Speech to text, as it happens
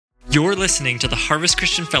You're listening to the Harvest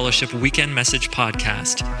Christian Fellowship Weekend Message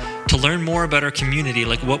Podcast. To learn more about our community,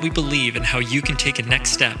 like what we believe and how you can take a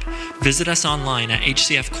next step, visit us online at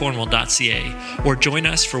hcfcornwall.ca or join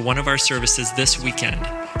us for one of our services this weekend,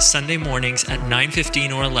 Sunday mornings at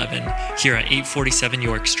 9:15 or 11 here at 847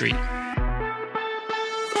 York Street.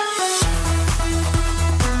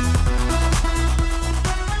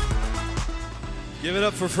 Give it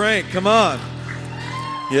up for Frank. Come on.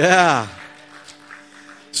 Yeah.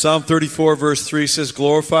 Psalm 34 verse 3 says,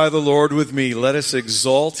 "Glorify the Lord with me. Let us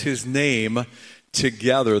exalt his name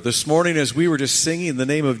together." This morning, as we were just singing the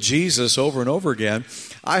name of Jesus over and over again,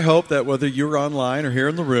 I hope that whether you're online or here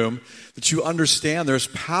in the room, that you understand there's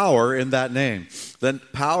power in that name.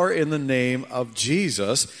 That power in the name of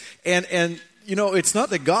Jesus. And you know, it's not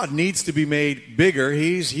that God needs to be made bigger.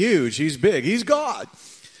 He's huge. He's big. He's God.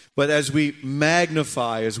 But as we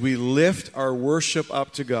magnify, as we lift our worship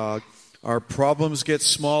up to God, our problems get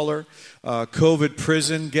smaller. COVID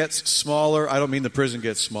prison gets smaller. I don't mean the prison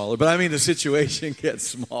gets smaller, but I mean the situation gets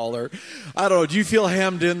smaller. I don't know. Do you feel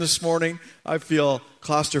hemmed in this morning? I feel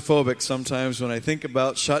claustrophobic sometimes when I think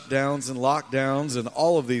about shutdowns and lockdowns and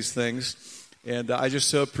all of these things. And I just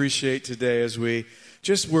so appreciate today as we're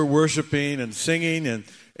worshiping and singing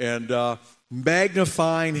and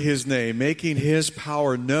magnifying his name, making his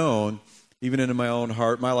power known. Even in my own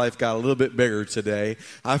heart, my life got a little bit bigger today.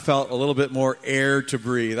 I felt a little bit more air to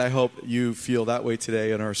breathe. I hope you feel that way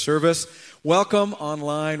today in our service. Welcome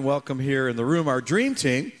online, welcome here in the room. Our dream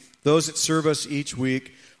team, those that serve us each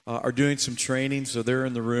week, are doing some training, so they're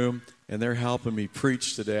in the room, and they're helping me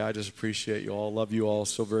preach today. I just appreciate you all. Love you all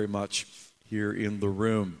so very much here in the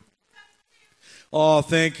room. Oh,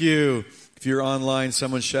 thank you. If you're online,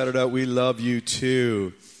 someone shouted out, "We love you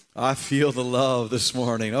too." I feel the love this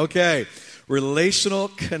morning. Okay. Relational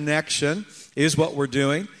connection is what we're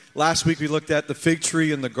doing. Last week we looked at the fig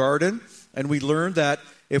tree in the garden, and we learned that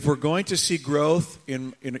if we're going to see growth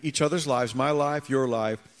in each other's lives, my life, your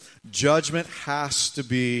life, judgment has to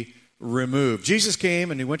be removed. Jesus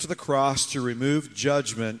came and he went to the cross to remove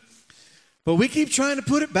judgment, but we keep trying to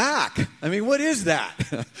put it back. I mean, what is that?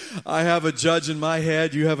 I have a judge in my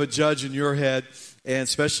head, you have a judge in your head, and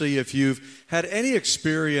especially if you've had any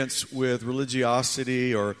experience with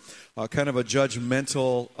religiosity or kind of a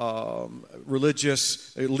judgmental,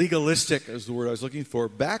 religious, legalistic is the word I was looking for,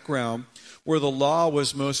 background where the law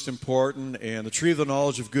was most important and the tree of the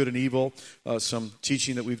knowledge of good and evil, some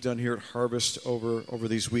teaching that we've done here at Harvest over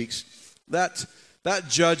these weeks. That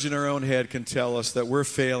judge in our own head can tell us that we're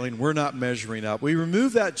failing, we're not measuring up. We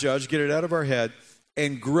remove that judge, get it out of our head,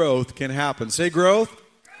 and growth can happen. Say growth.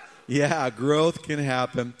 Yeah, growth can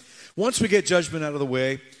happen. Once we get judgment out of the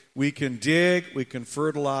way, we can dig, we can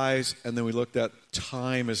fertilize, and then we looked at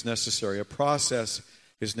time is necessary. A process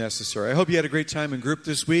is necessary. I hope you had a great time in group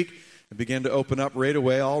this week and began to open up right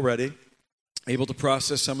away already, able to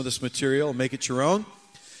process some of this material and make it your own.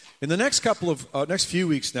 In the next few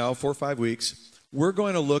weeks now, 4 or 5 weeks, we're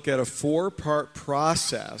going to look at a 4-part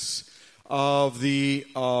process of the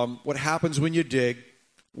what happens when you dig,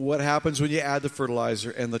 what happens when you add the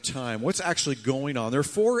fertilizer, and the time. What's actually going on? There are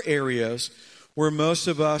 4 areas where most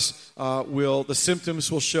of us the symptoms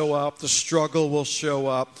will show up, the struggle will show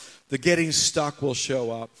up, the getting stuck will show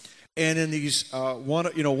up. And in these one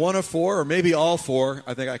of 4, or maybe all 4,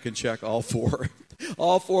 I think I can check all 4,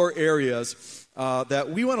 all 4 areas that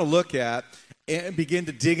we want to look at and begin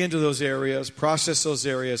to dig into those areas, process those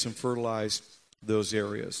areas, and fertilize those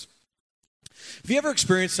areas. Have you ever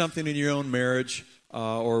experienced something in your own marriage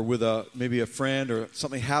or with maybe a friend, or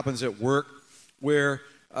something happens at work where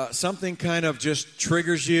something kind of just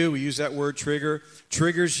triggers you? We use that word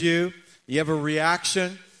triggers you. You have a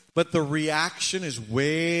reaction, but the reaction is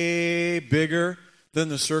way bigger than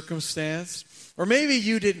the circumstance. Or maybe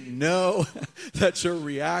you didn't know that your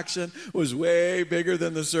reaction was way bigger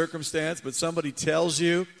than the circumstance, but somebody tells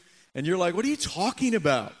you, and you're like, "What are you talking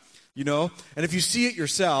about?" You know? And if you see it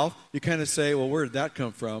yourself, you kind of say, "Well, where did that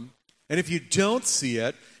come from?" And if you don't see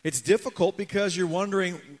it, it's difficult because you're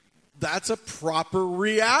wondering, that's a proper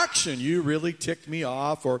reaction. You really ticked me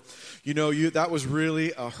off, or that was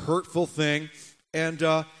really a hurtful thing. And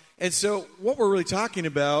so what we're really talking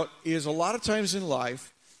about is a lot of times in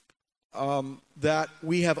life that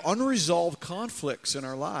we have unresolved conflicts in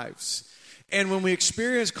our lives. And when we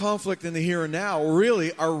experience conflict in the here and now,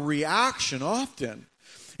 really our reaction often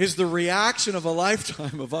is the reaction of a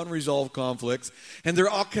lifetime of unresolved conflicts, and they're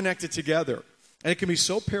all connected together. And it can be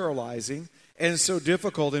so paralyzing and so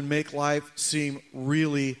difficult and make life seem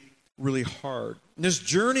really, really hard. And this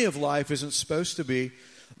journey of life isn't supposed to be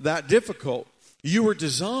that difficult. You were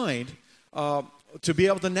designed to be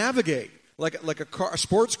able to navigate like a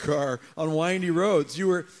sports car on windy roads. You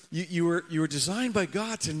were designed by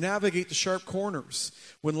God to navigate the sharp corners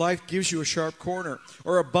when life gives you a sharp corner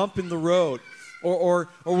or a bump in the road or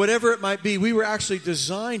whatever it might be. We were actually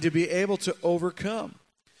designed to be able to overcome.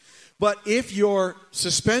 But if your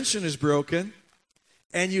suspension is broken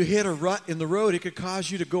and you hit a rut in the road, it could cause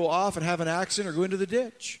you to go off and have an accident or go into the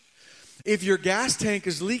ditch. If your gas tank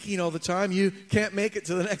is leaking all the time, you can't make it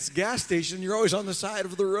to the next gas station. You're always on the side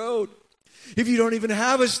of the road. If you don't even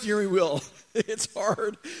have a steering wheel, it's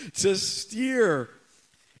hard to steer.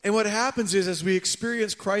 And what happens is, as we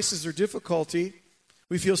experience crisis or difficulty,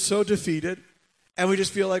 we feel so defeated, and we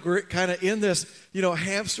just feel like we're kind of in this,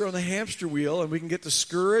 hamster on the hamster wheel, and we can get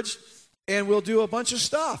discouraged, and we'll do a bunch of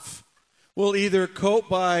stuff. We'll either cope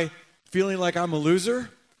by feeling like I'm a loser,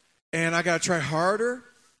 and I got to try harder,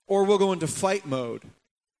 or we'll go into fight mode.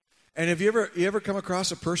 And have you ever come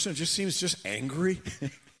across a person who just seems just angry?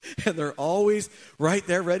 And they're always right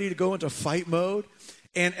there ready to go into fight mode.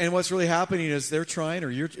 And what's really happening is they're trying,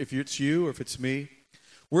 if it's you or if it's me,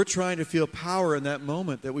 we're trying to feel power in that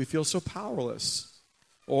moment that we feel so powerless.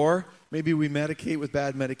 Or maybe we medicate with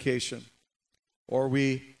bad medication. Or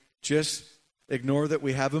we just ignore that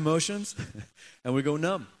we have emotions and we go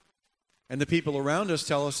numb. And the people around us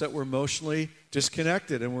tell us that we're emotionally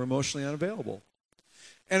disconnected and we're emotionally unavailable.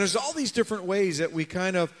 And there's all these different ways that we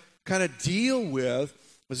kind of deal with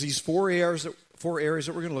these four areas that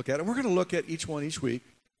we're going to look at. And we're going to look at each one each week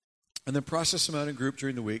and then process them out in group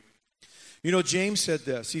during the week. James said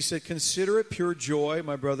this. He said, "Consider it pure joy,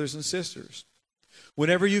 my brothers and sisters,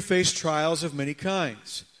 whenever you face trials of many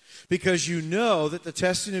kinds, because you know that the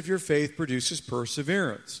testing of your faith produces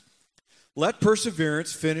perseverance. Let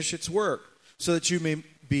perseverance finish its work, so that you may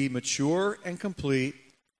be mature and complete,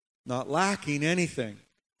 not lacking anything."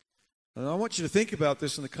 And I want you to think about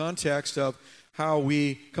this in the context of how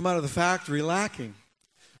we come out of the factory lacking.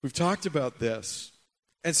 We've talked about this.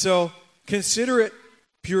 And so consider it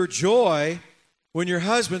pure joy when your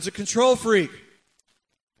husband's a control freak.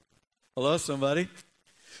 Hello, somebody?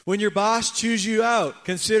 When your boss chews you out,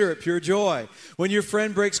 consider it pure joy. When your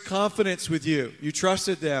friend breaks confidence with you, you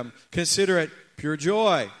trusted them, consider it pure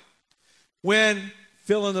joy. When,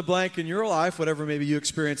 fill in the blank in your life, whatever maybe you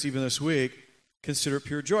experience even this week, consider it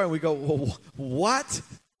pure joy. And we go, well, what?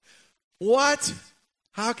 What?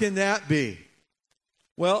 How can that be?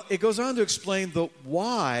 Well, it goes on to explain the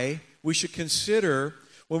why we should consider,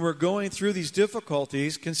 when we're going through these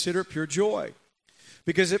difficulties, consider pure joy.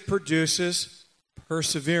 Because it produces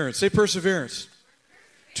perseverance. Say perseverance.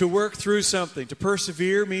 To work through something. To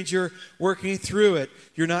persevere means you're working through it.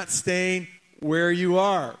 You're not staying where you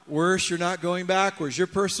are. Worse, you're not going backwards. You're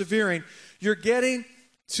persevering. You're getting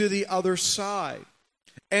to the other side.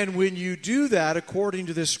 And when you do that, according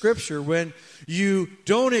to this scripture, when you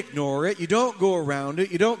don't ignore it, you don't go around it,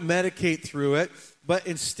 you don't medicate through it, but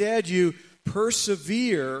instead you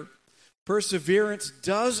persevere, perseverance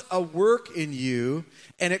does a work in you,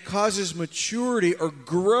 and it causes maturity or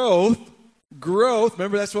growth. Growth,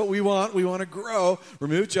 remember that's what we want. We want to grow.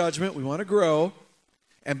 Remove judgment. We want to grow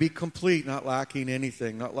and be complete, not lacking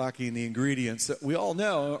anything, not lacking the ingredients that we all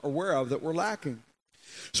know, are aware of, that we're lacking.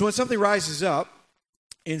 So when something rises up,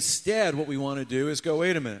 instead, what we want to do is go,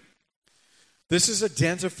 wait a minute. This is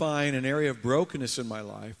identifying an area of brokenness in my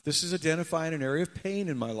life. This is identifying an area of pain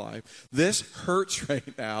in my life. This hurts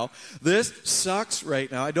right now. This sucks right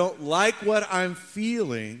now. I don't like what I'm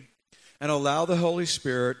feeling. And allow the Holy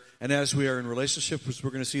Spirit, and as we are in relationship,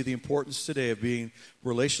 we're going to see the importance today of being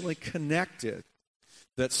relationally connected,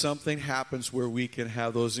 that something happens where we can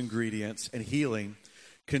have those ingredients and healing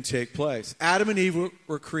can take place. Adam and Eve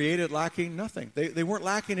were created lacking nothing. They weren't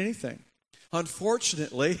lacking anything.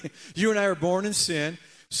 Unfortunately, you and I are born in sin,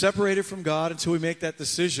 separated from God until we make that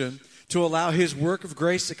decision to allow His work of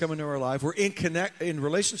grace to come into our life. We're in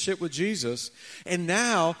relationship with Jesus, and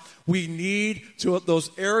now we need to,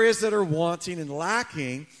 those areas that are wanting and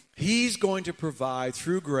lacking, He's going to provide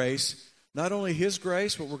through grace, not only His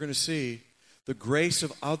grace, but we're going to see the grace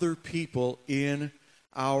of other people in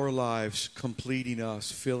our lives, completing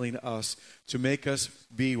us, filling us, to make us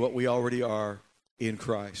be what we already are in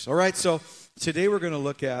Christ. All right, so today we're going to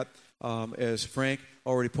look at, as Frank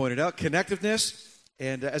already pointed out, connectiveness.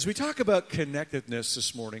 And as we talk about connectiveness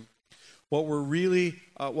this morning, what we're really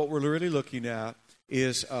looking at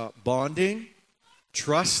is bonding,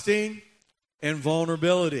 trusting, and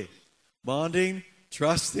vulnerability. Bonding,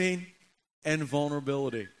 trusting, and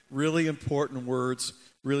vulnerability. Really important words,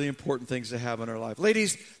 really important things to have in our life.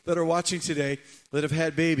 Ladies that are watching today that have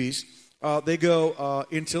had babies, they go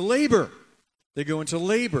into labor. They go into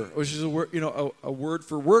labor, which is a word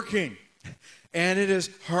for working. And it is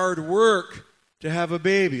hard work to have a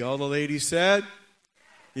baby. All the ladies said,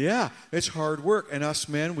 yeah, it's hard work. And us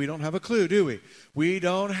men, we don't have a clue, do we? We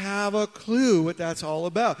don't have a clue what that's all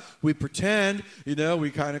about. We pretend,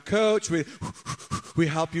 we kind of coach, we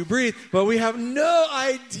help you breathe, but we have no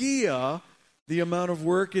idea the amount of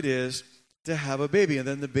work it is to have a baby. And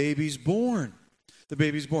then the baby's born. The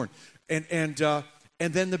baby's born. And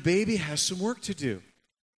then the baby has some work to do.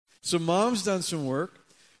 So mom's done some work,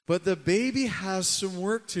 but the baby has some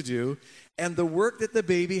work to do. And the work that the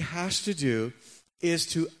baby has to do is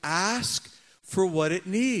to ask for what it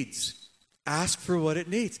needs. Ask for what it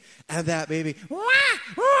needs. And that baby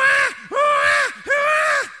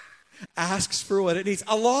asks for what it needs.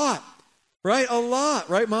 A lot. Right? A lot.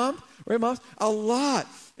 Right, Mom? Right, Mom? A lot.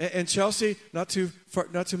 And Chelsea, not too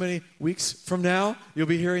many weeks from now, you'll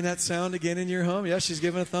be hearing that sound again in your home. Yeah, she's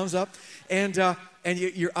giving a thumbs up. And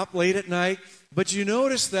you're up late at night. But you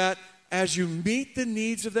notice that as you meet the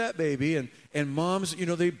needs of that baby, and moms,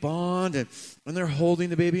 they bond, and they're holding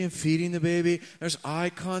the baby and feeding the baby. There's eye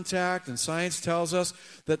contact, and science tells us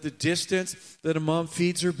that the distance that a mom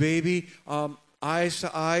feeds her baby, eyes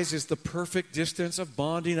to eyes, is the perfect distance of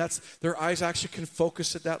bonding. Their eyes actually can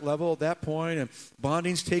focus at that level at that point, and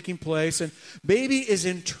bonding's taking place. And baby is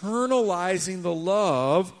internalizing the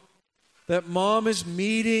love that mom is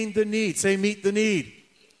meeting the need. Say, meet the need.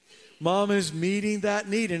 Mom is meeting that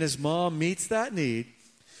need, and as mom meets that need,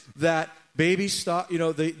 that baby stop.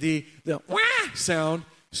 The wah sound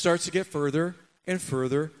starts to get further and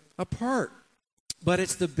further apart. But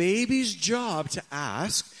it's the baby's job to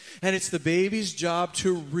ask, and it's the baby's job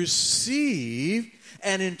to receive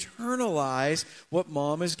and internalize what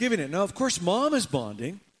mom is giving it. Now, of course, mom is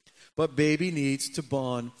bonding, but baby needs to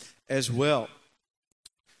bond as well.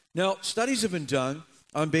 Now, studies have been done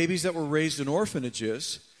on babies that were raised in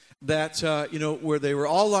orphanages that, where they were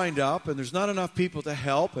all lined up and there's not enough people to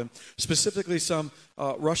help, and specifically some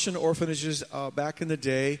Russian orphanages back in the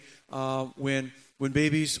day when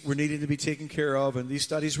babies were needing to be taken care of, and these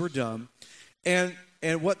studies were done. And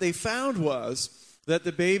what they found was that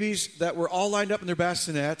the babies that were all lined up in their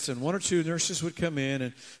bassinets, and one or two nurses would come in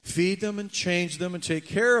and feed them and change them and take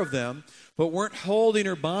care of them, but weren't holding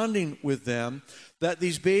or bonding with them, that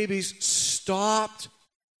these babies stopped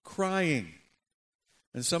crying.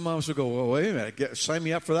 And some moms would go, well, wait a minute, sign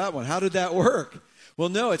me up for that one. How did that work? Well,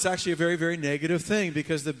 no, it's actually a very, very negative thing,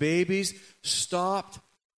 because the babies stopped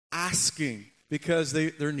asking because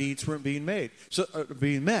their needs weren't being met.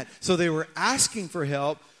 So they were asking for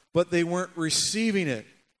help, but they weren't receiving it.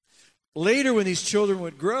 Later, when these children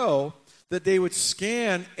would grow, that they would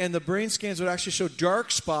scan, and the brain scans would actually show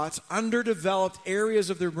dark spots, underdeveloped areas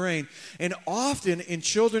of their brain. And often in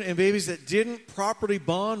children and babies that didn't properly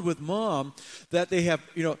bond with mom, that they have,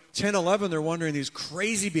 10, 11, they're wondering these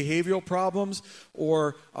crazy behavioral problems,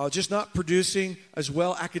 or just not producing as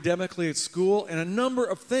well academically at school, and a number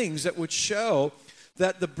of things that would show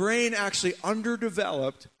that the brain actually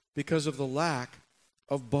underdeveloped because of the lack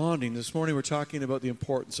of bonding. This morning we're talking about the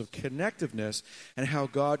importance of connectiveness and how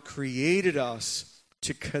God created us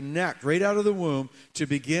to connect right out of the womb, to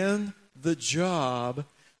begin the job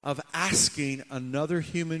of asking another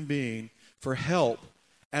human being for help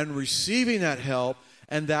and receiving that help,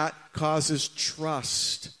 and that causes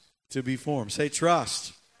trust to be formed. Say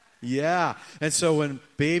trust. Yeah. And so when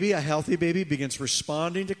a healthy baby begins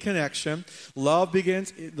responding to connection, love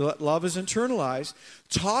is internalized.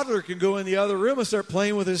 Toddler can go in the other room and start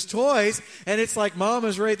playing with his toys, and it's like mom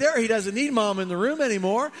is right there. He doesn't need mom in the room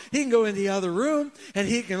anymore. He can go in the other room, and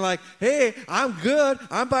he can hey, I'm good.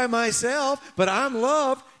 I'm by myself, but I'm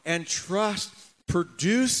loved. And trust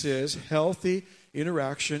produces healthy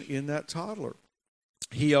interaction in that toddler.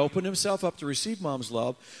 He opened himself up to receive mom's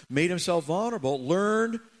love, made himself vulnerable,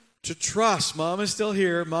 learned to trust. Mom is still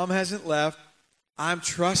here. Mom hasn't left. I'm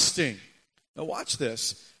trusting. Now watch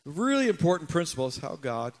this. A really important principle is how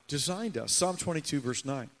God designed us. Psalm 22, verse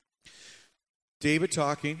 9. David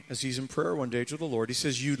talking as he's in prayer one day to the Lord. He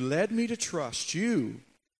says, you led me to trust you.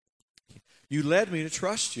 You led me to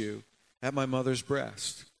trust you at my mother's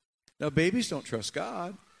breast. Now babies don't trust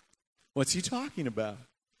God. What's he talking about?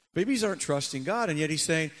 Babies aren't trusting God, and yet he's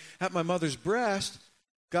saying, at my mother's breast,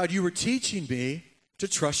 God, you were teaching me to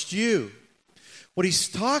trust you. What he's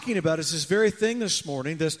talking about is this very thing this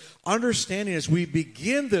morning, this understanding as we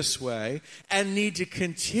begin this way and need to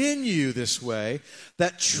continue this way,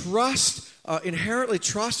 that trust, inherently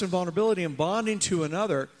trust and vulnerability and bonding to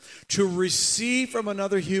another, to receive from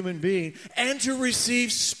another human being and to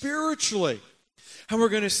receive spiritually. And we're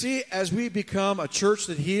going to see as we become a church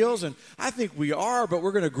that heals, and I think we are, but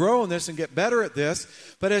we're going to grow in this and get better at this.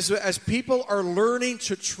 But as people are learning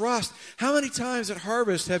to trust, how many times at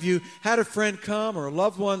Harvest have you had a friend come or a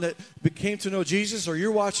loved one that came to know Jesus, or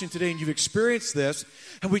you're watching today and you've experienced this,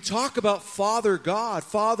 and we talk about Father God,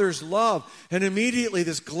 Father's love, and immediately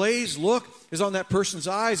this glazed look is on that person's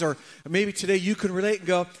eyes, or maybe today you can relate and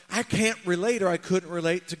go, I can't relate, or I couldn't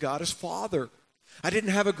relate to God as Father. I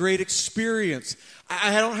didn't have a great experience.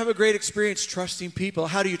 I don't have a great experience trusting people.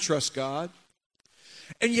 How do you trust God?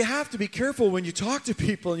 And you have to be careful when you talk to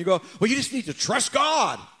people and you go, well, you just need to trust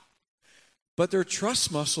God. But their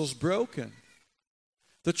trust muscle's broken.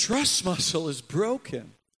 The trust muscle is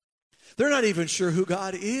broken. They're not even sure who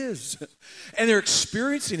God is. And they're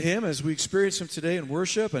experiencing Him as we experience Him today in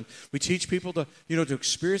worship. And we teach people to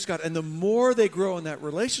experience God. And the more they grow in that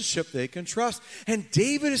relationship, they can trust. And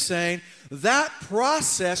David is saying, that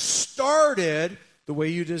process started the way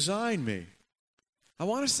you designed me. I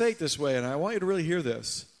want to say it this way, and I want you to really hear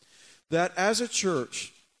this. That as a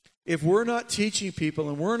church, if we're not teaching people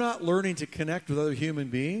and we're not learning to connect with other human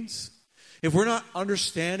beings, if we're not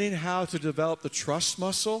understanding how to develop the trust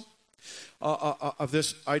muscle, of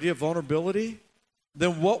this idea of vulnerability,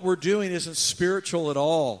 then what we're doing isn't spiritual at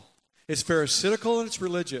all. It's pharisaical and it's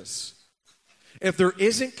religious. If there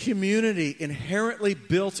isn't community inherently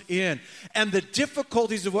built in, and the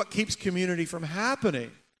difficulties of what keeps community from happening,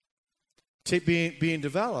 being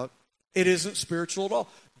developed, it isn't spiritual at all.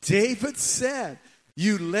 David said,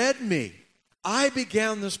 you led me. I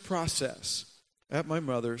began this process at my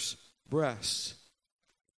mother's breast.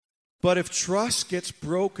 But if trust gets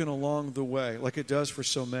broken along the way, like it does for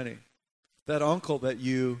so many, that uncle that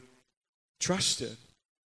you trusted,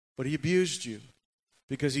 but he abused you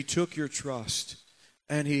because he took your trust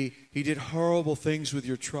and he did horrible things with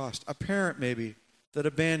your trust, a parent maybe that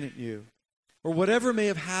abandoned you, or whatever may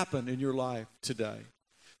have happened in your life today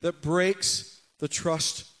that breaks the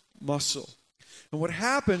trust muscle. And what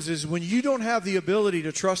happens is when you don't have the ability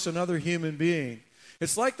to trust another human being,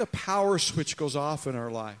 it's like the power switch goes off in our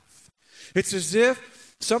life. It's as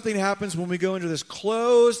if something happens when we go into this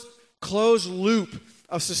closed loop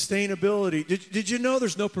of sustainability. Did you know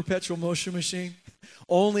there's no perpetual motion machine?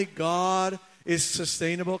 Only God is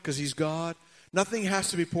sustainable because He's God. Nothing has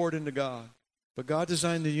to be poured into God. But God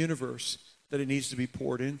designed the universe that it needs to be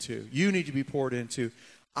poured into. You need to be poured into.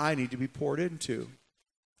 I need to be poured into.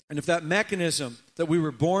 And if that mechanism that we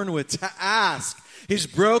were born with to ask is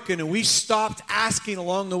broken and we stopped asking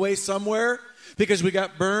along the way somewhere, because we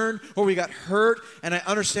got burned or we got hurt, and I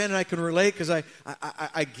understand and I can relate because I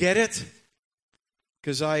get it.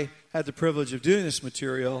 Because I had the privilege of doing this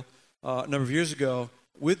material a number of years ago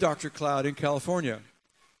with Dr. Cloud in California.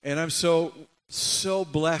 And I'm so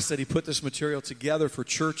blessed that he put this material together for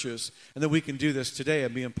churches and that we can do this today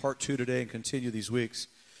and be in part 2 today and continue these weeks.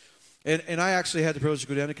 And I actually had the privilege to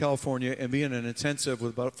go down to California and be in an intensive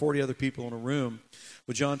with about 40 other people in a room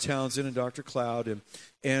with John Townsend and Dr. Cloud.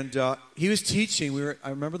 And he was teaching. I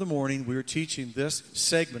remember the morning we were teaching this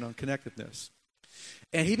segment on connectedness.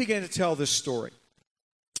 And he began to tell this story.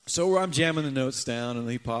 So I'm jamming the notes down, and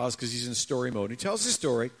he paused because he's in story mode. And he tells the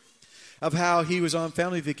story of how he was on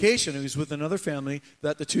family vacation, and he was with another family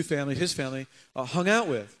that his family, hung out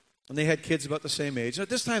with. And they had kids about the same age. And at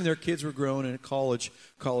this time, their kids were grown and at college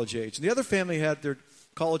age. And the other family had their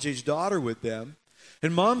college-age daughter with them.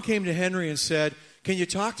 And Mom came to Henry and said, can you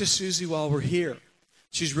talk to Susie while we're here?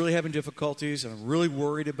 She's really having difficulties, and I'm really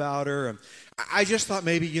worried about her. And I just thought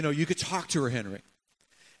maybe, you could talk to her, Henry.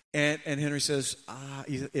 And Henry says,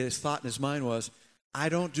 his thought in his mind was, I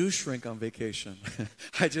don't do shrink on vacation.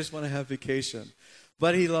 I just want to have vacation.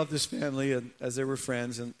 But he loved his family and as they were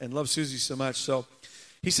friends and loved Susie so much. So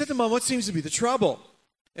he said to Mom, what seems to be the trouble?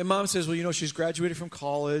 And Mom says, well, she's graduated from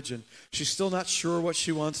college and she's still not sure what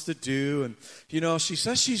she wants to do. And, she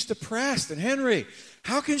says she's depressed. And Henry,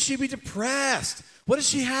 how can she be depressed? What does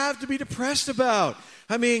she have to be depressed about?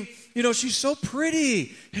 I mean, she's so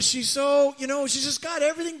pretty. And she's so, she's just got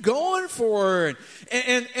everything going for her.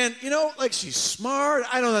 And like she's smart.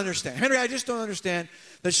 I don't understand. Henry, I just don't understand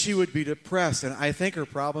that she would be depressed. And I think her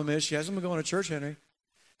problem is she hasn't been going to church, Henry.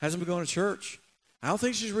 Hasn't been going to church. I don't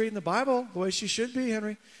think she's reading the Bible the way she should be,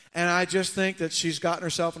 Henry. And I just think that she's gotten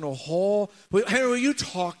herself into a hole. Henry, will you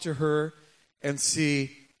talk to her and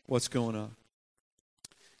see what's going on?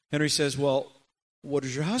 Henry says, well, what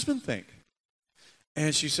does your husband think?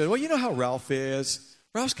 And she said, well, you know how Ralph is.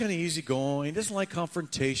 Ralph's kind of easygoing. He doesn't like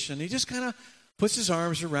confrontation. He just kind of puts his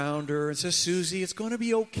arms around her and says, Susie, it's going to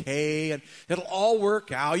be okay, and it'll all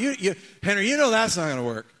work out. Henry, that's not going to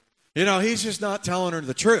work. He's just not telling her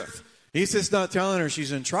the truth. He's just not telling her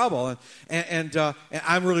she's in trouble, and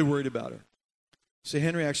I'm really worried about her. So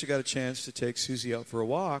Henry actually got a chance to take Susie out for a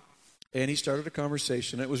walk, and he started a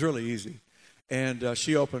conversation. It was really easy. And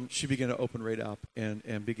she began to open right up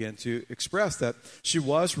and began to express that she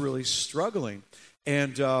was really struggling.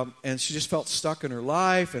 And she just felt stuck in her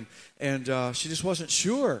life, and she just wasn't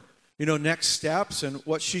sure, next steps and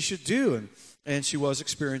what she should do. And she was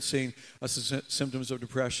experiencing symptoms of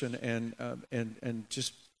depression and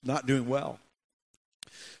just not doing well.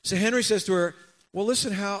 So Henry says to her, well,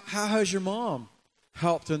 listen, how has your mom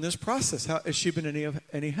helped in this process? How has she been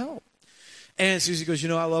any help? And Susie goes,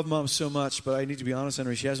 I love Mom so much, but I need to be honest,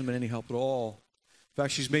 Henry, she hasn't been any help at all. In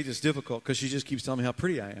fact, she's made this difficult because she just keeps telling me how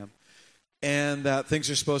pretty I am. And that things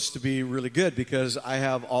are supposed to be really good because I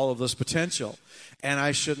have all of this potential. And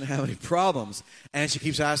I shouldn't have any problems. And she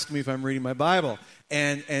keeps asking me if I'm reading my Bible.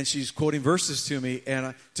 And she's quoting verses to me.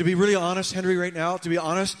 And to be really honest, Henry, right now, to be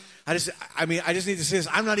honest, I just need to say this.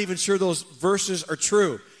 I'm not even sure those verses are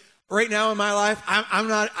true. Right now in my life, I'm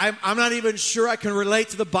not even sure I can relate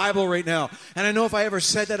to the Bible right now. And I know if I ever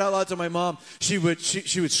said that out loud to my mom, she would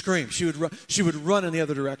scream. She would run in the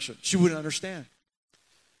other direction. She wouldn't understand.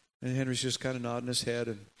 And Henry's just kind of nodding his head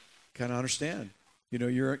and kind of understand.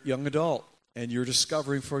 You're a young adult and you're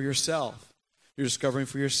discovering for yourself. You're discovering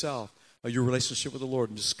for yourself your relationship with the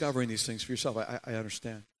Lord and discovering these things for yourself. I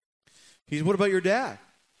understand. What about your dad?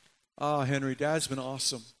 Oh, Henry, Dad's been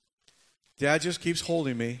awesome. Dad just keeps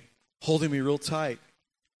holding me real tight,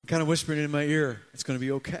 kind of whispering in my ear, it's going to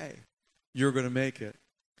be okay. You're going to make it.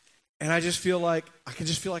 And I feel like I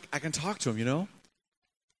can talk to him,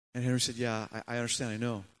 And Henry said, yeah, I understand, I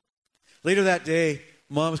know. Later that day,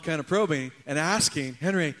 Mom was kind of probing and asking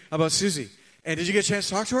Henry about Susie. And did you get a chance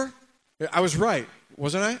to talk to her? I was right,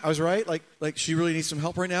 wasn't I? I was right? Like she really needs some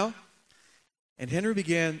help right now? And Henry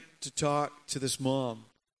began to talk to this mom.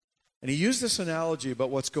 And he used this analogy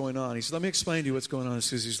about what's going on. He said, let me explain to you what's going on in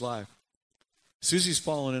Susie's life. Susie's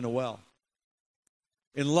fallen in a well.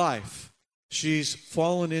 In life, she's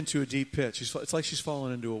fallen into a deep pit. It's like she's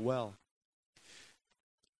fallen into a well.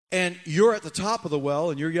 And you're at the top of the well,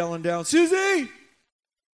 and you're yelling down, Susie,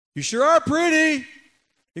 you sure are pretty.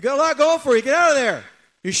 You got a lot going for you. Get out of there.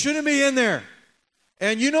 You shouldn't be in there.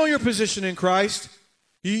 And you know your position in Christ.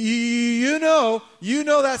 You know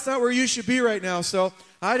that's not where you should be right now. So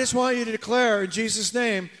I just want you to declare in Jesus'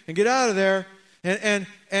 name and get out of there. And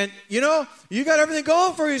you got everything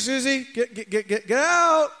going for you, Susie. Get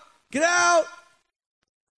out. Get out.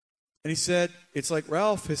 And he said, it's like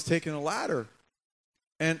Ralph has taken a ladder.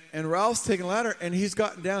 And Ralph's taken a ladder, and he's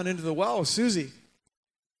gotten down into the well with Susie.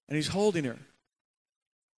 And he's holding her.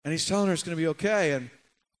 And he's telling her it's going to be okay. And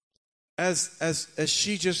as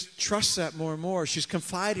she just trusts that more and more, she's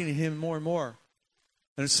confiding in him more and more.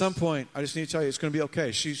 And at some point, I just need to tell you, it's going to be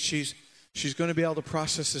okay. She's going to be able to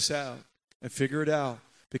process this out and figure it out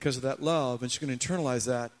because of that love, and she's going to internalize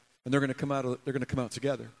that, and they're going to come out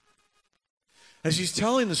together. As she's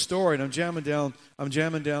telling the story, and I'm jamming down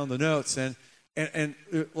the notes, and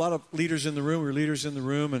a lot of leaders in the room were leaders in the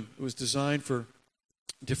room, and it was designed for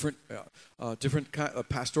different kind of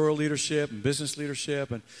pastoral leadership and business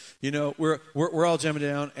leadership, and we're all jamming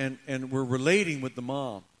down, and we're relating with the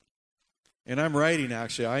mom. And I'm writing,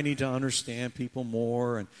 actually, I need to understand people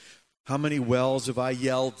more, and how many wells have I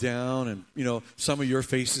yelled down? And, some of your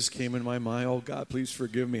faces came in my mind. Oh, God, please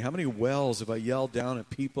forgive me. How many wells have I yelled down at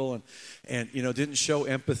people and didn't show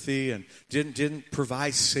empathy and didn't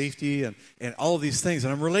provide safety and all of these things?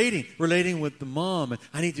 And I'm relating with the mom. And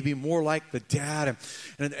I need to be more like the dad.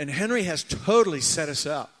 And Henry has totally set us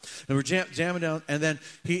up. And we're jamming down. And then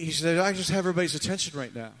he said, I just have everybody's attention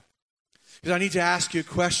right now. Because I need to ask you a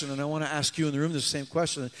question, and I want to ask you in the room the same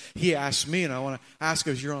question that he asked me, and I want to ask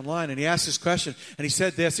as you're online. And he asked this question, and he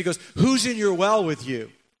said this. He goes, who's in your well with you?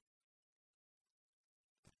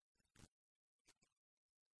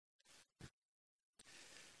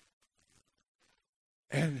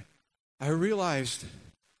 And I realized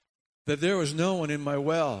that there was no one in my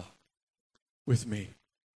well with me.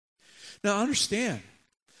 Now, understand,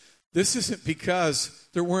 this isn't because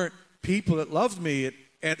there weren't people that loved me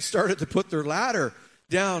and started to put their ladder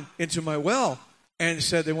down into my well and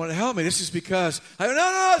said they wanted to help me. This is because I go,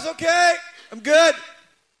 no, it's okay. I'm good.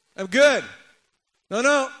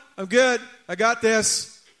 No, I'm good. I got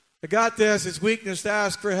this. It's weakness to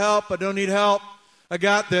ask for help. I don't need help. I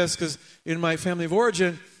got this, because in my family of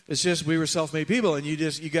origin, it's just we were self-made people, and you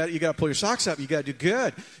got to pull your socks up. You got to do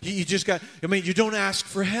good. You don't ask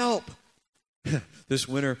for help. This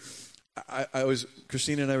winter,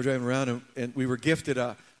 Christina and I were driving around, and we were gifted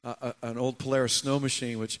a an old Polaris snow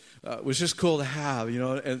machine, which was just cool to have,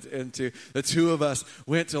 and the two of us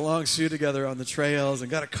went to Long Sault together on the trails and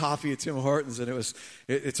got a coffee at Tim Hortons, and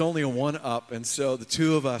it's only a 1-up, and so the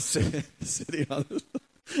two of us sitting on this,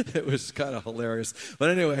 it was kind of hilarious. But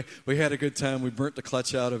anyway, we had a good time. We burnt the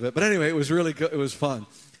clutch out of it. But anyway, it was really good. It was fun.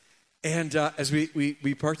 And as we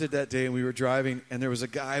parked it that day and we were driving, and there was a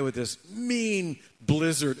guy with this mean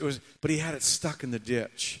blizzard. But he had it stuck in the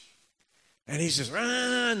ditch. And he's just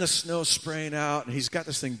running, the snow spraying out, and he's got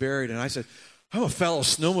this thing buried. And I said, I'm a fellow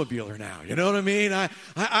snowmobiler now. You know what I mean?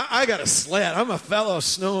 I got a sled. I'm a fellow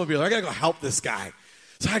snowmobiler. I got to go help this guy.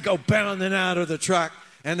 So I go bounding out of the truck.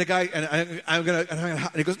 And the guy, and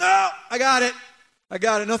he goes, no, I got it.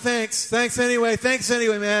 No, thanks. Thanks anyway,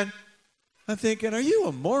 man. I'm thinking, are you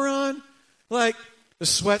a moron? Like, the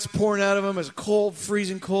sweat's pouring out of him. It's a cold,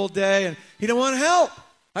 freezing cold day, and he don't want help.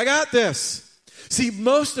 I got this. See,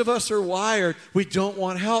 most of us are wired. We don't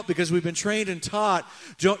want help because we've been trained and taught.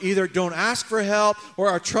 Don't ask for help, or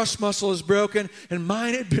our trust muscle is broken, and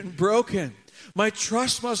mine had been broken. My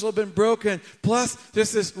trust muscle had been broken, plus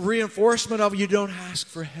this reinforcement of you don't ask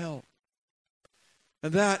for help.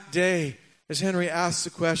 And that day, as Henry asked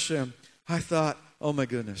the question, I thought, oh my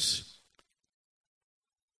goodness.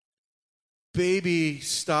 Baby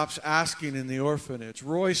stops asking in the orphanage.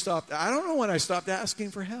 Roy stopped. I don't know when I stopped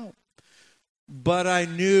asking for help. But I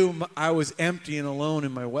knew I was empty and alone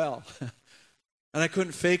in my well. And I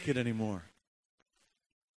couldn't fake it anymore.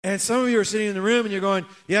 And some of you are sitting in the room and you're going,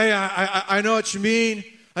 I know what you mean.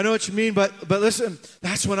 I know what you mean, but listen,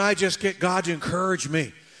 that's when I just get God to encourage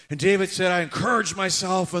me. And David said, I encourage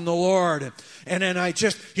myself in the Lord. And then I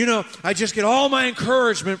just get all my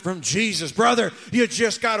encouragement from Jesus. Brother, you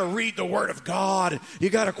just got to read the Word of God. You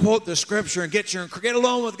got to quote the Scripture and get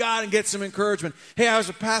alone with God and get some encouragement. Hey, I was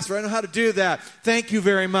a pastor. I know how to do that. Thank you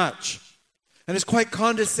very much. And it's quite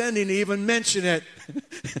condescending to even mention it,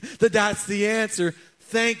 that's the answer.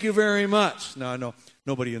 Thank you very much. No,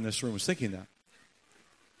 nobody in this room was thinking that.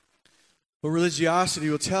 But religiosity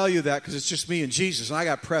will tell you that because it's just me and Jesus, and I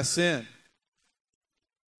got to press in.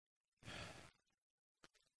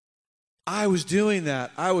 I was doing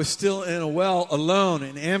that. I was still in a well, alone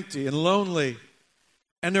and empty and lonely.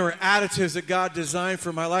 And there were additives that God designed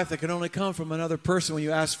for my life that can only come from another person when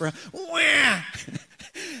you ask for help.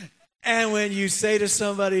 And when you say to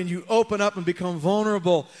somebody and you open up and become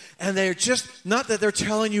vulnerable, and they're just, not that they're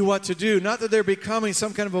telling you what to do, not that they're becoming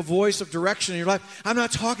some kind of a voice of direction in your life. I'm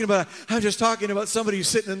not talking about it. I'm just talking about somebody who's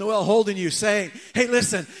sitting in the well holding you saying, hey,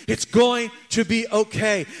 listen, it's going to be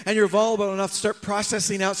okay. And you're vulnerable enough to start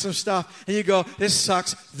processing out some stuff. And you go, this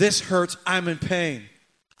sucks. This hurts. I'm in pain.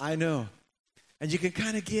 I know. And you can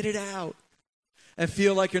kind of get it out and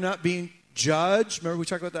feel like you're not being judged. Remember we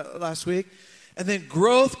talked about that last week? And then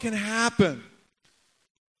growth can happen.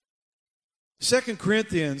 2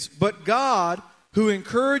 Corinthians, but God who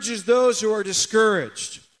encourages those who are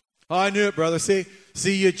discouraged. Oh, I knew it, brother. See,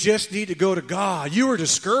 you just need to go to God. You were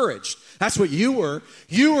discouraged. That's what you were.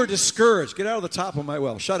 You were discouraged. Get out of the top of my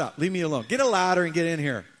well. Shut up. Leave me alone. Get a ladder and get in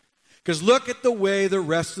here. Because look at the way the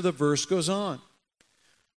rest of the verse goes on.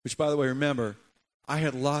 Which, by the way, remember, I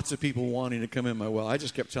had lots of people wanting to come in my well. I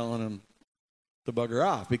just kept telling them to bugger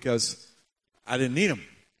off because I didn't need them.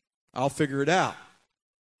 I'll figure it out.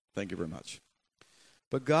 Thank you very much.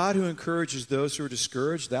 But God who encourages those who are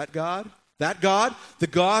discouraged, the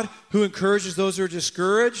God who encourages those who are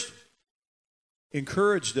discouraged,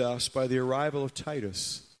 encouraged us by the arrival of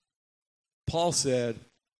Titus. Paul said,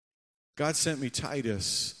 God sent me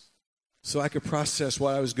Titus so I could process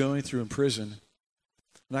what I was going through in prison.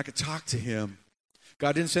 And I could talk to him.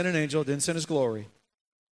 God didn't send an angel, didn't send his glory.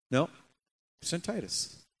 No, he sent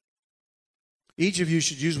Titus. Each of you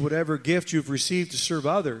should use whatever gift you've received to serve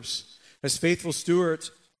others as faithful stewards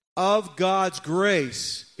of God's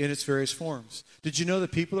grace in its various forms. Did you know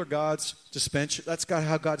that people are God's dispenser? That's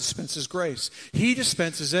how God dispenses grace. He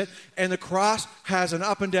dispenses it, and the cross has an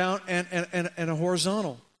up and down and a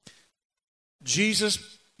horizontal.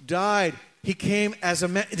 Jesus died. He came as a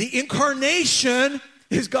man. The incarnation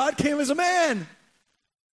is God came as a man.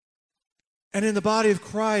 And in the body of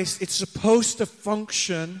Christ, it's supposed to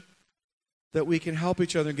function that we can help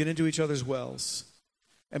each other and get into each other's wells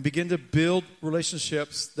and begin to build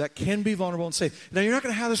relationships that can be vulnerable and safe. Now, you're not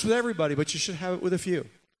going to have this with everybody, but you should have it with a few.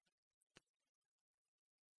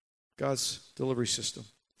 God's delivery system.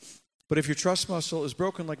 But if your trust muscle is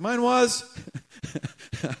broken like mine was,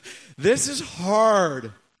 this is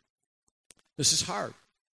hard. This is hard.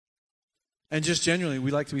 And just genuinely,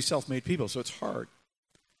 we like to be self-made people, so it's hard.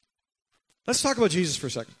 Let's talk about Jesus for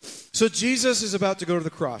a second. So Jesus is about to go to the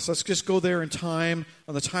cross. Let's just go there in time,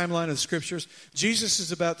 on the timeline of the Scriptures. Jesus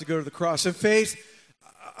is about to go to the cross. In faith,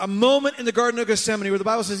 a moment in the Garden of Gethsemane where the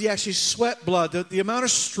Bible says he actually sweat blood. The amount of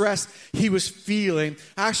stress he was feeling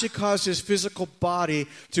actually caused his physical body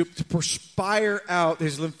to perspire out,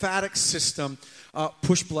 his lymphatic system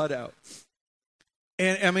push blood out.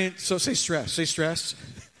 And I mean, so say stress. Say stress.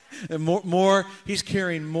 And more, he's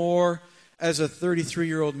carrying more as a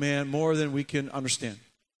 33-year-old man, more than we can understand.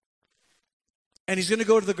 And he's going to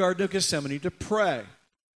go to the Garden of Gethsemane to pray.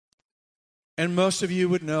 And most of you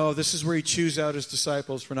would know this is where he chews out his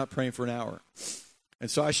disciples for not praying for an hour. And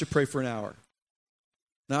so I should pray for an hour.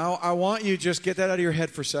 Now, I want you to just get that out of your head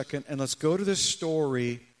for a second, and let's go to this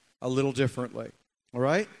story a little differently. All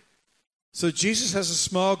right? So Jesus has a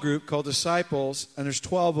small group called disciples, and there's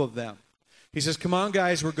 12 of them. He says, come on,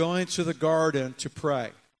 guys, we're going to the garden to pray.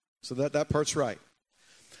 So that part's right.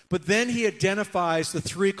 But then he identifies the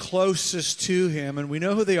three closest to him, and we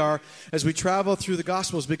know who they are as we travel through the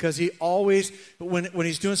Gospels, because he always, when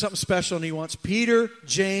he's doing something special and he wants Peter,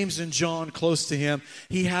 James, and John close to him,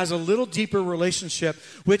 he has a little deeper relationship,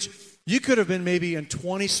 which you could have been maybe in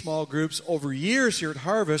 20 small groups over years here at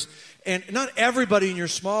Harvest, and not everybody in your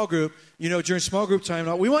small group, during small group time,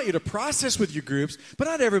 we want you to process with your groups, but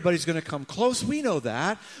not everybody's going to come close. We know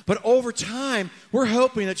that. But over time, we're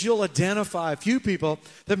hoping that you'll identify a few people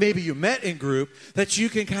that maybe you met in group that you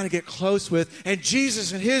can kind of get close with. And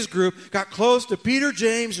Jesus and his group got close to Peter,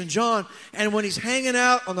 James, and John. And when he's hanging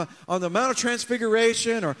out on the Mount of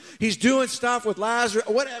Transfiguration, or he's doing stuff with Lazarus,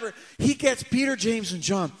 or whatever, he gets Peter, James, and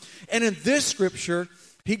John. And in this scripture,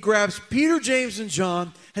 he grabs Peter, James, and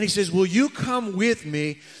John, and he says, will you come with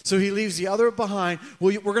me? So he leaves the other behind.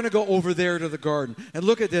 We're going to go over there to the garden. And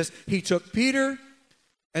look at this. He took Peter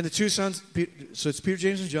and the two sons, so it's Peter,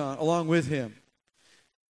 James, and John, along with him.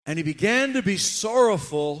 And he began to be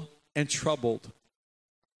sorrowful and troubled.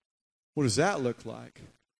 What does that look like?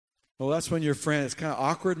 Well, that's when your friend, it's kind of an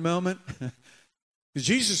awkward moment.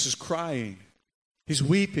 Jesus is crying. He's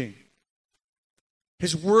weeping.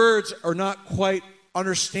 His words are not quite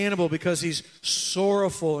understandable because he's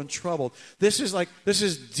sorrowful and troubled. This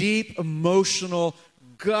is deep, emotional,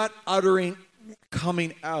 gut-uttering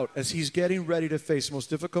coming out as he's getting ready to face the most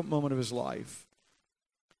difficult moment of his life.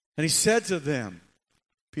 And he said to them,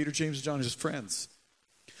 Peter, James, and John, his friends,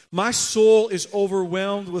 my soul is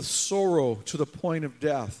overwhelmed with sorrow to the point of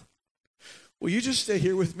death. Will you just stay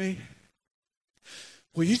here with me?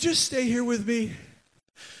 Will you just stay here with me?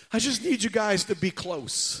 I just need you guys to be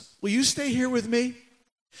close. Will you stay here with me?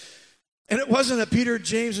 And it wasn't that Peter,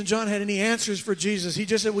 James, and John had any answers for Jesus. He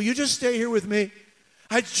just said, will you just stay here with me?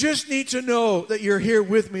 I just need to know that you're here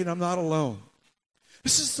with me and I'm not alone.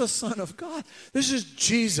 This is the Son of God. This is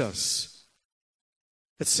Jesus.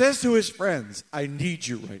 It says to his friends, I need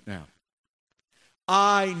you right now.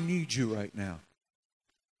 I need you right now.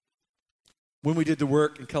 When we did the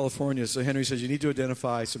work in California, so Henry says you need to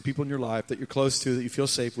identify some people in your life that you're close to, that you feel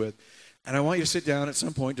safe with. And I want you to sit down at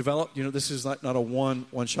some point, develop, this is not a one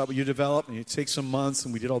shot, but you develop, and you take some months,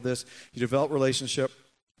 and we did all this. You develop relationship.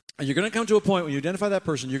 And you're going to come to a point when you identify that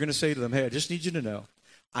person, you're going to say to them, hey, I just need you to know,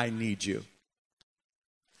 I need you.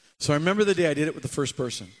 So I remember the day I did it with the first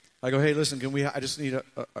person. I go, hey, listen, I just need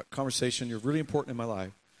a conversation. You're really important in my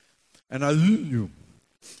life. And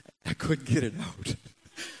I couldn't get it out.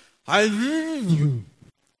 I need you.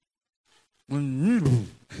 And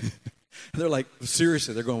they're like,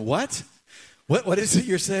 seriously, they're going, what? What is it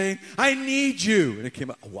you're saying? I need you. And it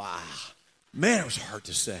came out, wow. Man, it was hard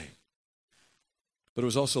to say. But it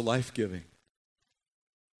was also life-giving.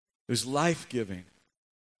 It was life-giving.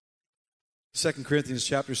 2 Corinthians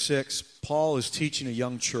chapter 6, Paul is teaching a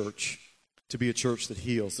young church to be a church that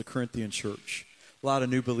heals, the Corinthian church. A lot of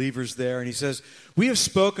new believers there. And he says, we have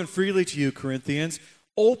spoken freely to you, Corinthians.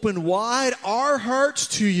 Open wide our hearts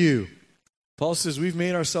to you. Paul says we've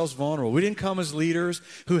made ourselves vulnerable. We didn't come as leaders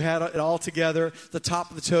who had it all together, the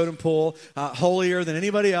top of the totem pole, holier than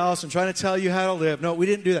anybody else, and trying to tell you how to live. No, we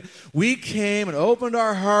didn't do that. We came and opened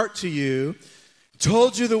our heart to you,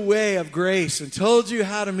 told you the way of grace, and told you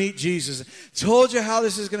how to meet Jesus, told you how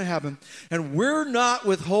this is going to happen. And we're not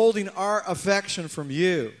withholding our affection from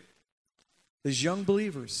you. These young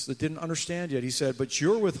believers that didn't understand yet, he said, but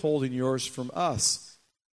you're withholding yours from us.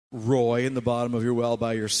 Roy in the bottom of your well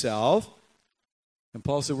by yourself. And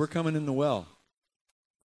Paul said, we're coming in the well.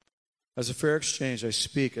 As a fair exchange, I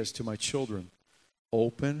speak as to my children.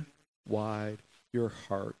 Open wide your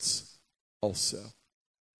hearts also.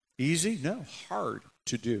 Easy? No, hard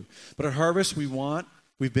to do. But at Harvest,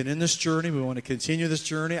 we've been in this journey. We want to continue this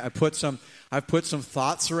journey. I've put some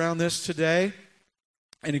thoughts around this today.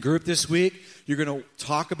 in a group this week, you're going to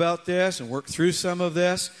talk about this and work through some of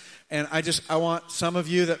this. And I want some of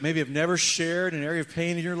you that maybe have never shared an area of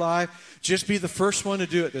pain in your life, just be the first one to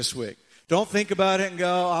do it this week. Don't think about it and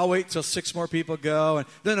go, I'll wait till 6 more people go. And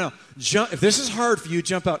no. If this is hard for you,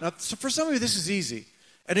 jump out. Now, for some of you, this is easy.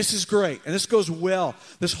 And this is great. And this goes well.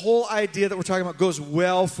 This whole idea that we're talking about goes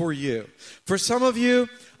well for you. For some of you,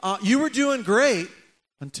 you were doing great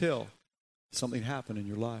until something happened in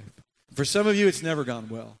your life. For some of you, it's never gone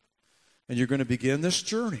well. And you're going to begin this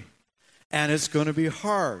journey. And it's going to be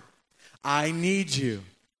hard. I need you.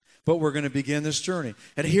 But we're going to begin this journey.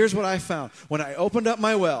 And here's what I found. When I opened up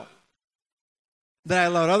my well, that I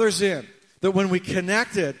allowed others in, that when we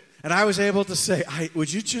connected, and I was able to say,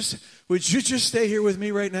 would you just stay here with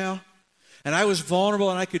me right now? And I was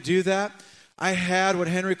vulnerable and I could do that. I had what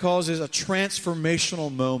Henry calls is a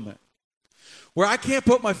transformational moment where I can't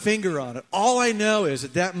put my finger on it. All I know is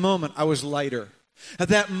at that moment I was lighter. At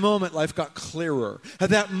that moment, life got clearer.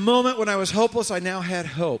 At that moment when I was hopeless, I now had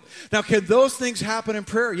hope. Now, can those things happen in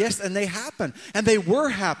prayer? Yes, and they happen. And they were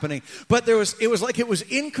happening. But it was like it was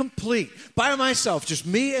incomplete. By myself, just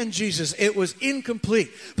me and Jesus, it was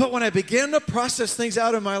incomplete. But when I began to process things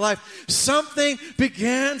out in my life, something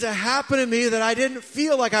began to happen in me that I didn't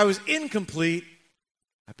feel like I was incomplete.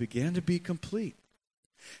 I began to be complete.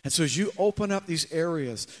 And so as you open up these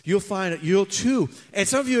areas, you'll find that you'll too. And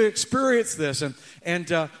some of you experience this.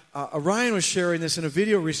 And Ryan was sharing this in a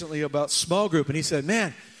video recently about small group. And he said,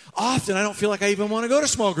 man, often I don't feel like I even want to go to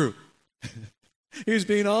small group. He was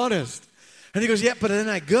being honest. And he goes, yeah, but then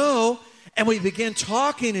I go and we begin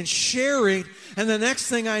talking and sharing. And the next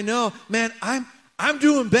thing I know, man, I'm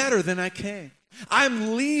doing better than I came.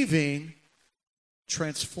 I'm leaving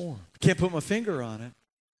transformed. Can't put my finger on it,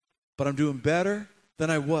 but I'm doing better than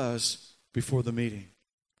I was before the meeting.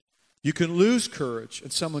 You can lose courage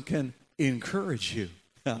and someone can encourage you.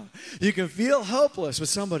 You can feel hopeless, but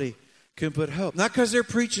somebody can put hope. Not because they're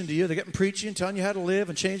preaching to you. They're getting preaching and telling you how to live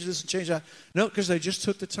and change this and change that. No, because they just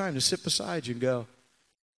took the time to sit beside you and go,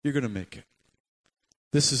 you're going to make it.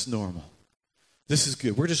 This is normal. This is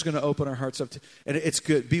good. We're just going to open our hearts up to, and it's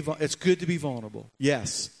good. It's good to be vulnerable.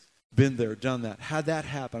 Yes, been there, done that, had that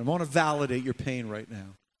happen. I want to validate your pain right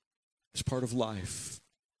now. It's part of life.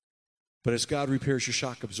 But as God repairs your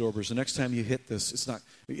shock absorbers, the next time you hit this, it's not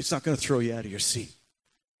going to throw you out of your seat.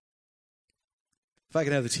 If I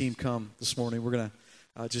can have the team come this morning, we're going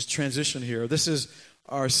to just transition here. This is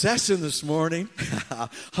our session this morning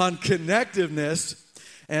on connectiveness.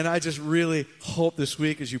 And I just really hope this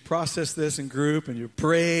week as you process this in group and you're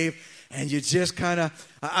brave and you just kind of,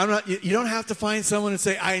 you don't have to find someone and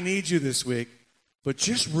say, I need you this week. But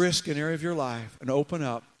just risk an area of your life and open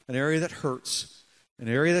up. An area that hurts, an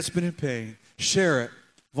area that's been in pain. Share it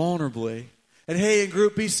vulnerably. And hey, in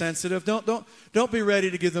group, be sensitive. Don't be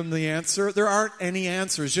ready to give them the answer. There aren't any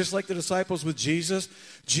answers. Just like the disciples with Jesus,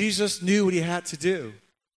 Jesus knew what he had to do.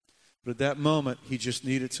 But at that moment, he just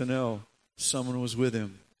needed to know someone was with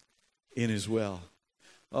him in his well.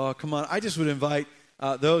 Oh, come on. I just would invite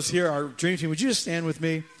those here, our dream team, would you just stand with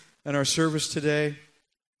me in our service today? And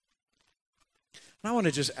I want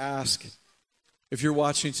to just ask, if you're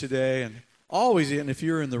watching today, and always, and if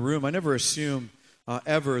you're in the room, I never assume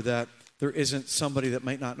ever that there isn't somebody that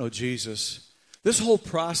might not know Jesus. This whole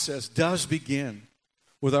process does begin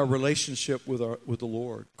with our relationship with the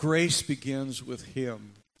Lord. Grace begins with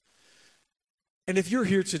him. And if you're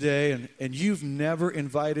here today and you've never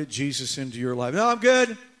invited Jesus into your life, no,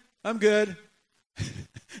 I'm good.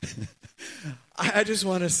 I just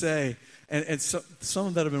want to say, and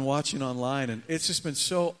some that have been watching online, and it's just been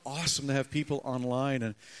so awesome to have people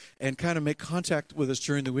online and kind of make contact with us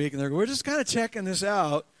during the week. And they're going, we're just kind of checking this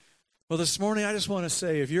out. Well, this morning, I just want to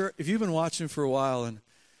say, if you've been watching for a while, and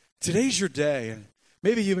today's your day, and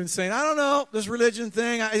maybe you've been saying, I don't know, this religion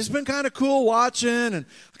thing, it's been kind of cool watching, and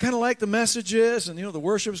I kind of like the messages, and, the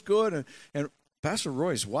worship's good. And Pastor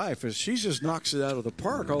Roy's wife, she just knocks it out of the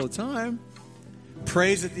park all the time.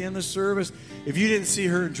 Praise at the end of the service. If you didn't see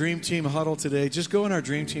her in Dream Team Huddle today, just go in our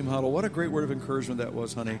Dream Team Huddle. What a great word of encouragement that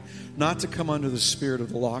was, honey. Not to come under the spirit of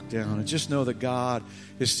the lockdown and just know that God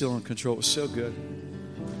is still in control. It was so good.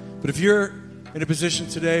 But if you're in a position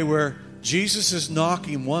today where Jesus is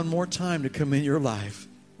knocking one more time to come in your life,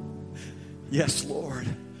 yes, Lord,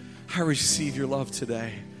 I receive your love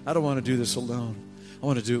today. I don't want to do this alone. I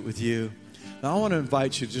want to do it with you. Now, I want to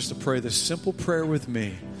invite you just to pray this simple prayer with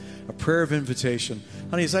me. A prayer of invitation.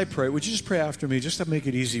 Honey, as I pray, would you just pray after me just to make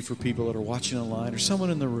it easy for people that are watching online or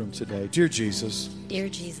someone in the room today? Dear Jesus. Dear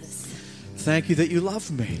Jesus. Thank you that you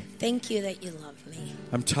love me. Thank you that you love me.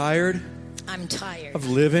 I'm tired. I'm tired of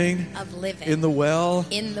living in the well,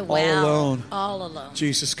 all alone.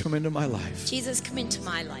 Jesus, come into my life. Jesus, come into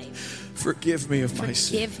my life. Forgive me of my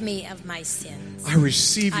sin. Forgive me of my sins. I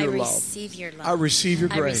receive your love. I receive your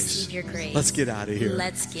grace. I receive your grace. Let's get out of here.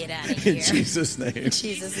 Let's get out of here. In Jesus' name. In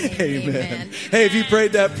Jesus' name. Amen. Hey, if you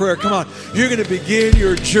prayed that prayer, come on. You're going to begin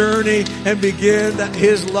your journey and begin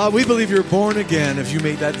His love. We believe you're born again if you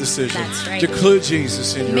made that decision. That's right. To include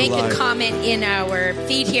Jesus in your life. Make a comment in our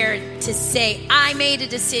feed here to say, I made a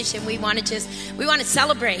decision. We want to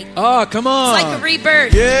celebrate. Oh, come on. It's like a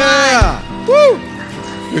rebirth. Yeah. Woo.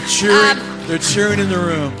 They're cheering. They're cheering in the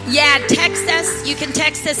room. Yeah, text us. You can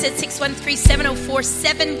text us at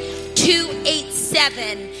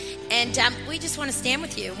 613-704-7287. And we just want to stand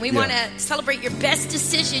with you. We want to celebrate your best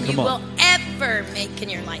decision you will ever make in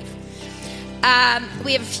your life.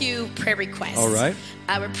 We have a few prayer requests. All right.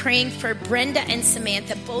 We're praying for Brenda and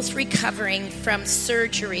Samantha, both recovering from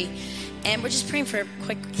surgery. And we're just praying for a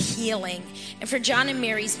quick healing. And for John and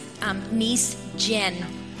Mary's niece, Jen,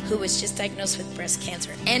 who was just diagnosed with breast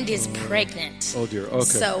cancer and is pregnant. Oh, dear. Okay.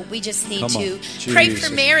 So we just need to pray for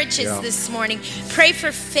marriages this morning. Pray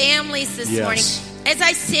for families this morning. As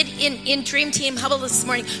I said in Dream Team Hubble this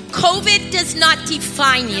morning, COVID does not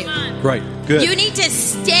define you. Right. Good. You need to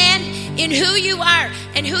stand in who you are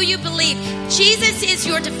and who you believe. Jesus is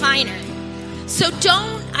your definer. So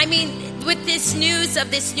with this news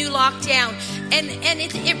of this new lockdown, and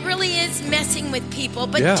it really is messing with people,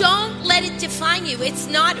 but don't let it define you. It's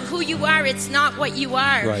not who you are. It's not what you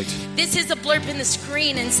are. Right. This is a blurb in the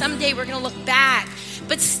screen, and someday we're going to look back.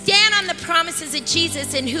 But stand on the promises of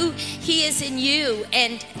Jesus and who He is in you.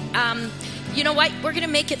 And you know what? We're going to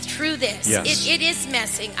make it through this. Yes. It is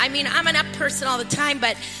messing. I'm an up person all the time,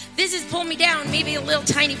 but this has pulled me down maybe a little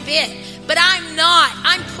tiny bit. But I'm not.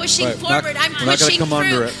 I'm pushing forward. I'm pushing through.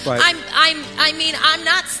 Under it. Right. I'm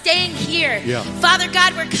not staying here. Yeah. Father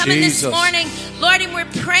God, we're coming this morning, Lord, and we're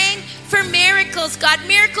praying for miracles, God.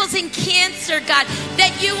 Miracles in cancer, God.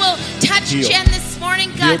 That you will touch Jen this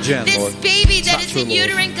morning, God. Jen, this Lord. baby that touch is in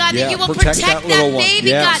uterine, God. Yeah. That you will protect that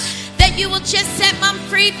baby, God. That you will just set mom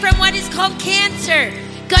free from what is called cancer.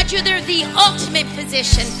 God, you're the ultimate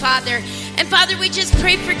physician, Father. And Father, we just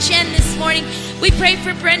pray for Jen this morning. We pray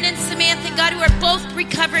for Brenda and Samantha, God, who are both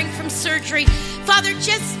recovering from surgery. Father,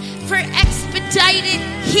 just for expedited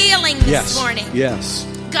healing this morning. Yes.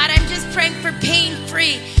 God, I'm just praying for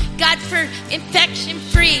pain-free. God, for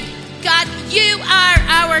infection-free. God, you are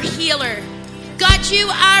our healer. God, you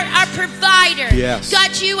are our provider. Yes.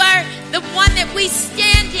 God, you are the one that we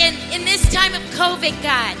stand in this time of COVID,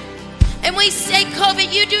 God. And we say,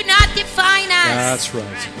 COVID, you do not define us. That's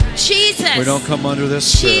right. Jesus. We don't come under this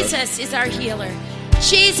spirit. Jesus is our healer.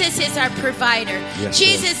 Jesus is our provider. Yes,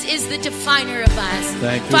 Jesus is the definer of us.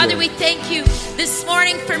 Thank you, Father, Lord. we thank you this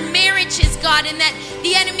morning for marriages, God, and that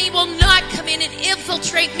the enemy will not come in and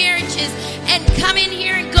infiltrate marriages and come in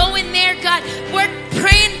here and go in there, God. We're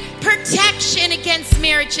praying protection against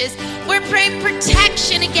marriages. We're praying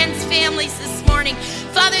protection against families this morning.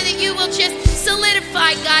 Father, that you will just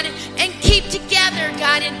solidify, God, and keep together,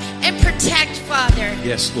 God, and protect, Father.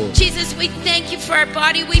 Yes, Lord. Jesus, we thank you for our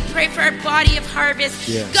body. We pray for our body of harvest.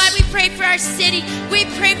 Yes. God, we pray for our city. We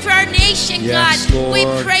pray for our nation, Yes, God. Lord. We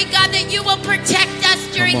pray, God, that you will protect us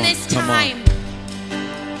during this time.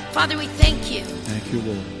 Father, we thank you. Thank you,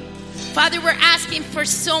 Lord. Father, we're asking for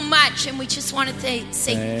so much, and we just want to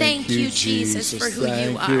say thank you, Jesus, for who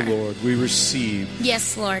you are. Thank you, Lord. We receive.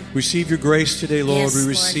 Yes, Lord. Receive your grace today, Lord. Yes, we Lord.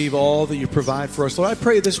 receive all that you provide for us. Lord, I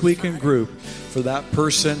pray this weekend group for that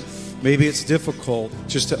person. Maybe it's difficult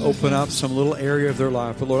just to open up some little area of their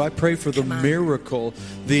life. But Lord, I pray for the miracle,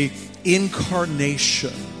 the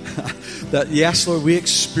incarnation. That, yes, Lord, we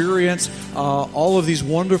experience all of these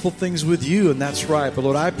wonderful things with you, and that's right. But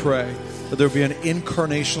Lord, I pray that there be an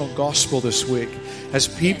incarnational gospel this week as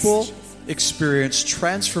people experience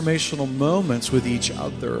transformational moments with each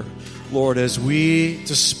other. Lord, as we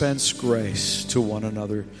dispense grace to one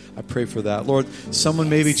another, I pray for that. Lord, someone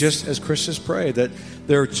maybe just as Chris has prayed, that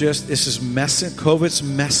this is messing, COVID's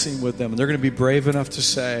messing with them. And they're going to be brave enough to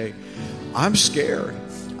say, I'm scared.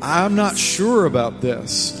 I'm not sure about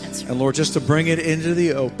this. And Lord, just to bring it into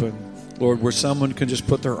the open, Lord, where someone can just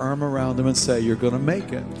put their arm around them and say, you're going to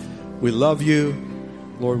make it. We love you.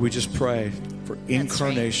 Lord, we just pray for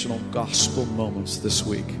incarnational gospel moments this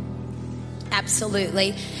week.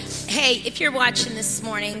 Absolutely. Hey, if you're watching this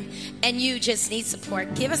morning and you just need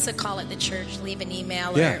support, give us a call at the church, leave an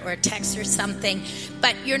email or a text or something.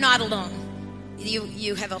 But you're not alone.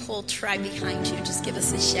 You have a whole tribe behind you. Just give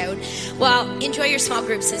us a shout. Well, enjoy your small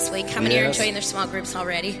groups this week. How many are enjoying their small groups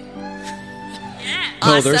already?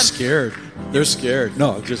 No, Awesome. they're scared. They're scared.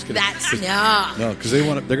 No, just kidding. No, because they're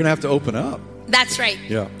going to have to open up. That's right.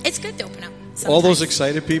 Yeah. It's good to open up. All those sometimes.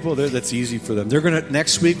 excited people, that's easy for them. They're going to,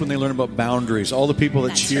 next week when they learn about boundaries, all the people that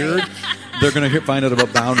That's cheered, right. they're going to find out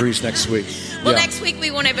about boundaries next week. Well, Yeah. next week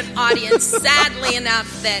we won't have an audience. Sadly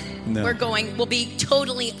enough, that No. we'll be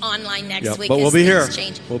totally online next Yeah, week. but we'll as be here. things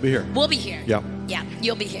change. We'll be here. We'll be here. Yeah. Yeah,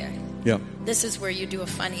 you'll be here. Yeah. This is where you do a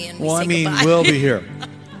funny and we Well, say I mean, goodbye. we'll be here.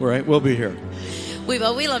 Right? We'll be here. We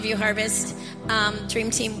will. We love you, Harvest.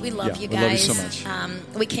 Dream Team, we love Yeah, you we love you guys. so much.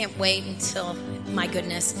 We can't wait until, my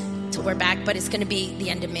goodness, till we're back. But it's going to be the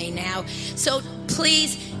end of May now. So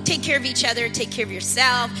please take care of each other. Take care of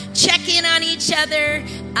yourself. Check in on each other.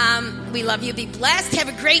 We love you. Be blessed. Have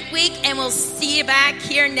a great week. And we'll see you back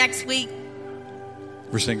here next week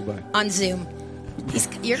We're saying goodbye. on Zoom.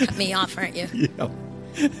 You're cutting me off, aren't you? Yeah.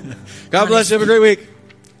 God bless you. Have a great week.